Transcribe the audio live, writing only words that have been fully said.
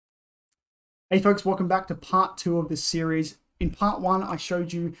Hey folks, welcome back to part 2 of this series. In part 1, I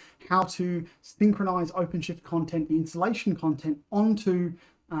showed you how to synchronize OpenShift content, the installation content, onto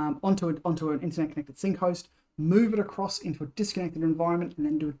an internet-connected sync host, move it across into a disconnected environment, and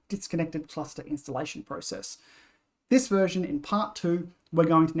then do a disconnected cluster installation process. This version, in part 2, we're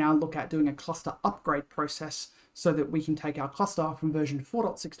going to now look at doing a cluster upgrade process so that we can take our cluster from version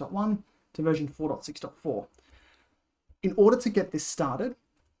 4.6.1 to version 4.6.4. In order to get this started,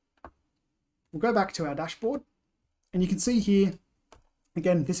 we'll go back to our dashboard, and you can see here,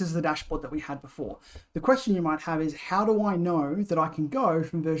 again, this is the dashboard that we had before. The question you might have is, how do I know that I can go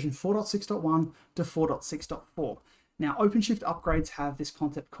from version 4.6.1 to 4.6.4? Now, OpenShift upgrades have this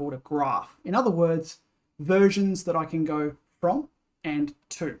concept called a graph. In other words, versions that I can go from and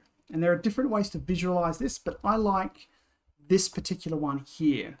to. And there are different ways to visualize this, but I like this particular one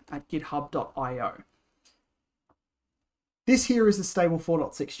here at github.io. This here is the stable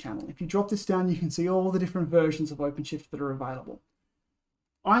 4.6 channel. If you drop this down, you can see all the different versions of OpenShift that are available.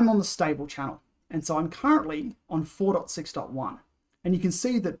 I'm on the stable channel, and so I'm currently on 4.6.1. And you can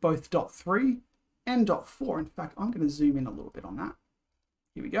see that both .3 and .4, in fact, I'm going to zoom in a little bit on that.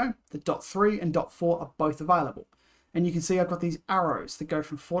 Here we go. The .3 and .4 are both available. And you can see I've got these arrows that go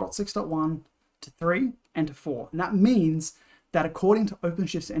from 4.6.1 to 3 and to 4. And that means that according to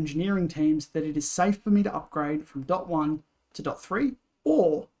OpenShift's engineering teams, that it is safe for me to upgrade from .1 to .3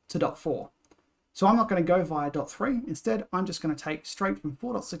 or to .4. So I'm not going to go via .3. Instead, I'm just going to take straight from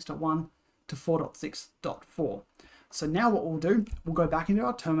 4.6.1 to 4.6.4. So now what we'll do, we'll go back into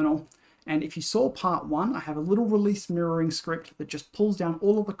our terminal. And if you saw part 1, I have a little release mirroring script that just pulls down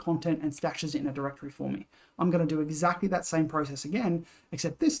all of the content and stashes it in a directory for me. I'm going to do exactly that same process again,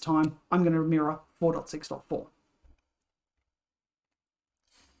 except this time I'm going to mirror 4.6.4.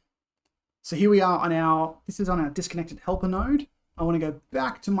 So here we are on this is on our disconnected helper node. I want to go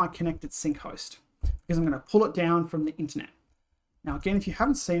back to my connected sync host because I'm going to pull it down from the internet. Now, again, if you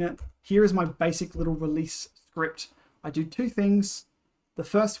haven't seen it, here is my basic little release script. I do two things. The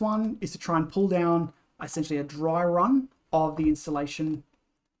first one is to try and pull down essentially a dry run of the installation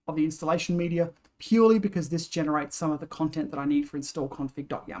media, purely because this generates some of the content that I need for install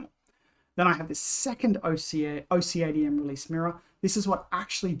config.yaml. Then I have this second OCADM release mirror. This is what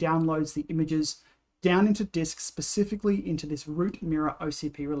actually downloads the images down into disk, specifically into this root mirror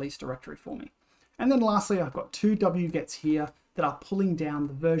OCP release directory for me. And then lastly, I've got two wgets here that are pulling down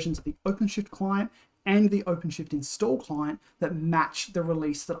the versions of the OpenShift client and the OpenShift install client that match the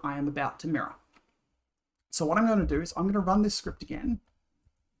release that I am about to mirror. So what I'm going to do is I'm going to run this script again.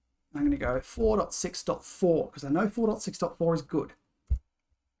 I'm going to go 4.6.4 because I know 4.6.4 is good.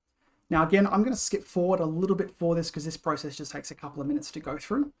 Now again, I'm going to skip forward a little bit for this because this process just takes a couple of minutes to go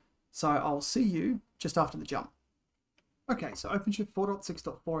through. So I'll see you just after the jump. Okay, so OpenShift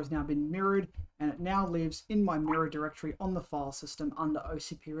 4.6.4 has now been mirrored, and it now lives in my mirror directory on the file system under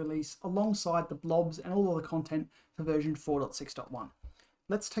OCP release alongside the blobs and all of the content for version 4.6.1.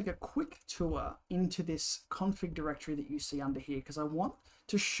 Let's take a quick tour into this config directory that you see under here because I want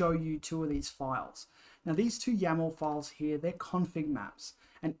to show you two of these files. Now these two YAML files here, they're config maps.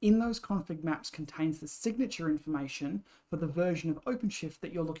 And in those config maps contains the signature information for the version of OpenShift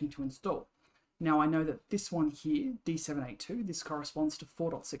that you're looking to install. Now I know that this one here, D782, this corresponds to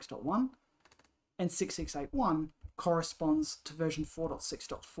 4.6.1, and 6681 corresponds to version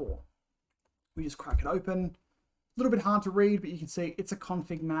 4.6.4. We just crack it open. A little bit hard to read, but you can see it's a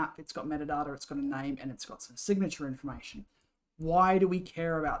config map, it's got metadata, it's got a name, and it's got some signature information. Why do we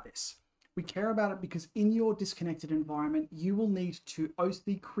care about this? We care about it because in your disconnected environment, you will need to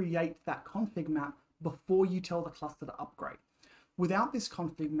OCP create that config map before you tell the cluster to upgrade. Without this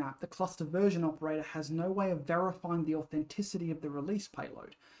config map, the cluster version operator has no way of verifying the authenticity of the release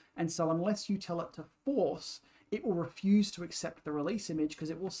payload. And so unless you tell it to force, it will refuse to accept the release image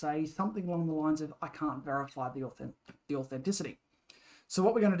because it will say something along the lines of, I can't verify the authenticity. So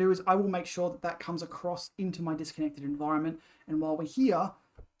what we're going to do is I will make sure that that comes across into my disconnected environment. And while we're here,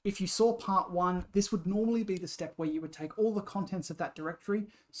 if you saw part 1, this would normally be the step where you would take all the contents of that directory,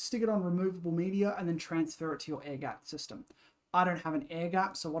 stick it on removable media, and then transfer it to your air-gapped system. I don't have an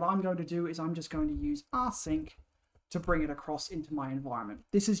air-gap, so what I'm going to do is I'm just going to use rsync to bring it across into my environment.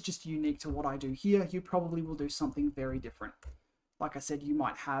 This is just unique to what I do here. You probably will do something very different. Like I said, you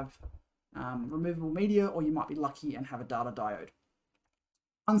might have removable media, or you might be lucky and have a data diode.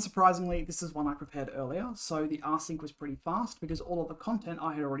 Unsurprisingly, this is one I prepared earlier, so the rsync was pretty fast because all of the content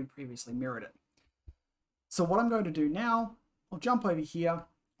I had already previously mirrored it. So what I'm going to do now, I'll jump over here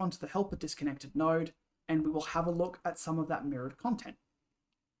onto the helper disconnected node, and we will have a look at some of that mirrored content.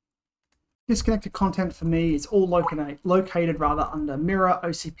 Disconnected content for me is all located under mirror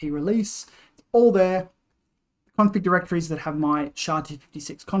OCP release. all there. Config directories that have my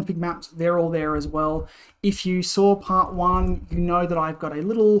SHA-256 config maps, they're all there as well. If you saw part 1, you know that I've got a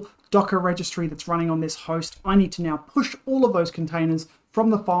little Docker registry that's running on this host. I need to now push all of those containers from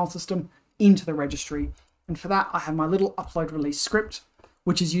the file system into the registry. And for that, I have my little upload release script,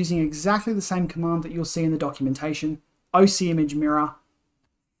 which is using exactly the same command that you'll see in the documentation, OC image mirror,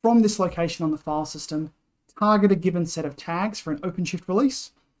 from this location on the file system, target a given set of tags for an OpenShift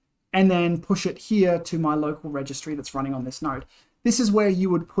release, and then push it here to my local registry that's running on this node. This is where you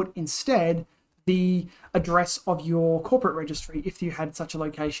would put instead the address of your corporate registry if you had such a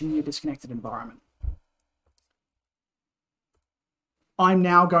location in your disconnected environment. I'm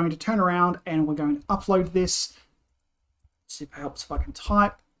now going to turn around and we're going to upload this. See if it helps if I can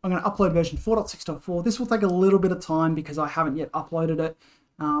type. I'm going to upload version 4.6.4. This will take a little bit of time because I haven't yet uploaded it.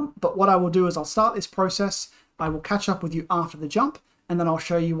 But what I will do is I'll start this process. I will catch up with you after the jump, and then I'll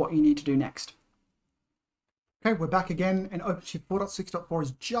show you what you need to do next. Okay, we're back again, and OpenShift 4.6.4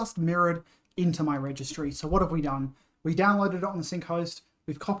 is just mirrored into my registry. So what have we done? We downloaded it on the sync host.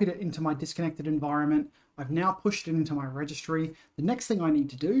 We've copied it into my disconnected environment. I've now pushed it into my registry. The next thing I need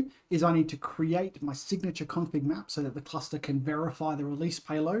to do is I need to create my signature config map so that the cluster can verify the release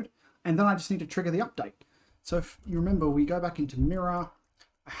payload. And then I just need to trigger the update. So if you remember, we go back into mirror.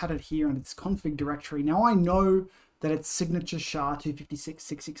 I had it here under this config directory. Now I know that it's signature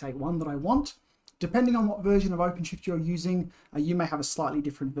SHA-256.6681 that I want. Depending on what version of OpenShift you're using, you may have a slightly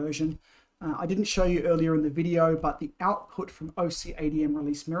different version. I didn't show you earlier in the video, but the output from OC_ADM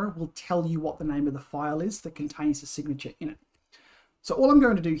release mirror will tell you what the name of the file is that contains the signature in it. So all I'm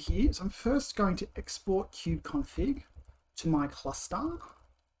going to do here is I'm first going to export kubeconfig to my cluster.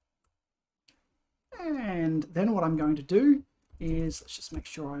 And then what I'm going to do is, let's just make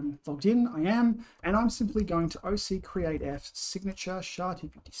sure I'm logged in. I am, and I'm simply going to OC create F signature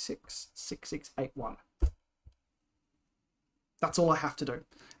SHA-256.6681. That's all I have to do.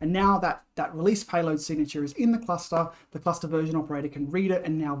 And now that release payload signature is in the cluster version operator can read it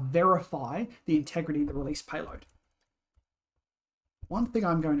and now verify the integrity of the release payload. One thing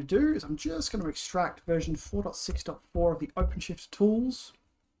I'm going to do is I'm just going to extract version 4.6.4 of the OpenShift tools.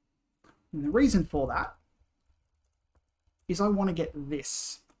 And the reason for that is I want to get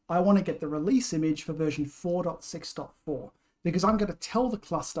this. I want to get the release image for version 4.6.4 because I'm going to tell the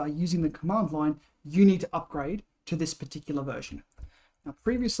cluster using the command line, you need to upgrade to this particular version. Now,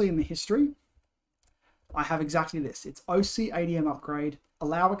 previously in the history, I have exactly this. It's OC_ADM upgrade,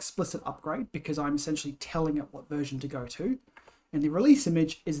 allow explicit upgrade, because I'm essentially telling it what version to go to. And the release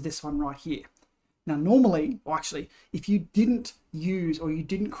image is this one right here. Now, normally, or actually, if you didn't use or you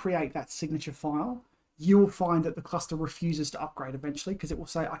didn't create that signature file, you will find that the cluster refuses to upgrade eventually because it will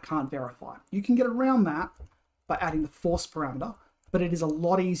say, I can't verify. You can get around that by adding the force parameter, but it is a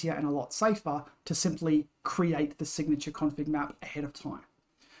lot easier and a lot safer to simply create the signature config map ahead of time.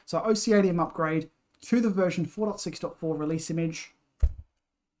 So OC_ADM upgrade to the version 4.6.4 release image.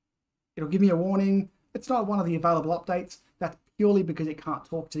 It'll give me a warning. It's not one of the available updates. That's purely because it can't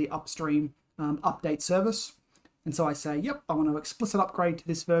talk to the upstream update service. And so I say, yep, I want to explicit upgrade to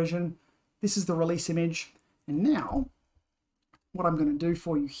this version. This is the release image. And now what I'm going to do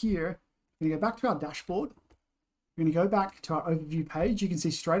for you here, I'm going to go back to our dashboard. We're going to go back to our overview page. You can see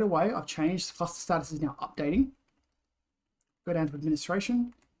straight away I've changed. The cluster status is now updating. Go down to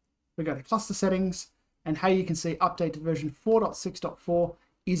administration. We go to cluster settings. And here you can see update to version 4.6.4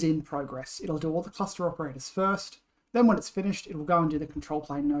 is in progress. It'll do all the cluster operators first. Then when it's finished, it will go and do the control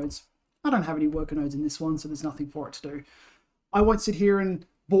plane nodes. I don't have any worker nodes in this one, so there's nothing for it to do. I won't sit here and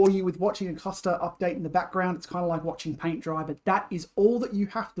bore you with watching a cluster update in the background. It's kind of like watching paint dry, but that is all that you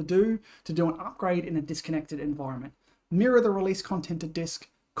have to do an upgrade in a disconnected environment. Mirror the release content to disk,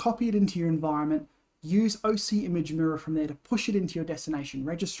 copy it into your environment, use OC image mirror from there to push it into your destination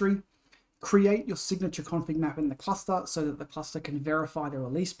registry, create your signature config map in the cluster so that the cluster can verify the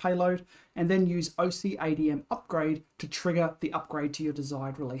release payload, and then use OC_ADM upgrade to trigger the upgrade to your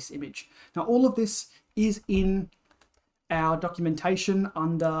desired release image. Now, all of this is in our documentation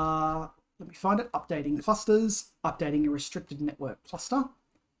under, let me find it, updating clusters, updating a restricted network cluster.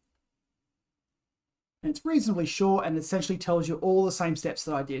 And it's reasonably short and essentially tells you all the same steps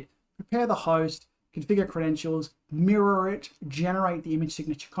that I did. Prepare the host, configure credentials, mirror it, generate the image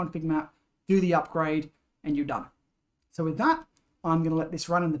signature config map, do the upgrade, and you're done. So with that, I'm going to let this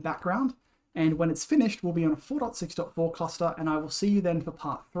run in the background. And when it's finished, we'll be on a 4.6.4 cluster, and I will see you then for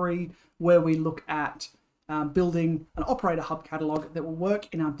part 3, where we look at building an operator hub catalog that will work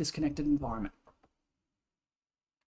in our disconnected environment.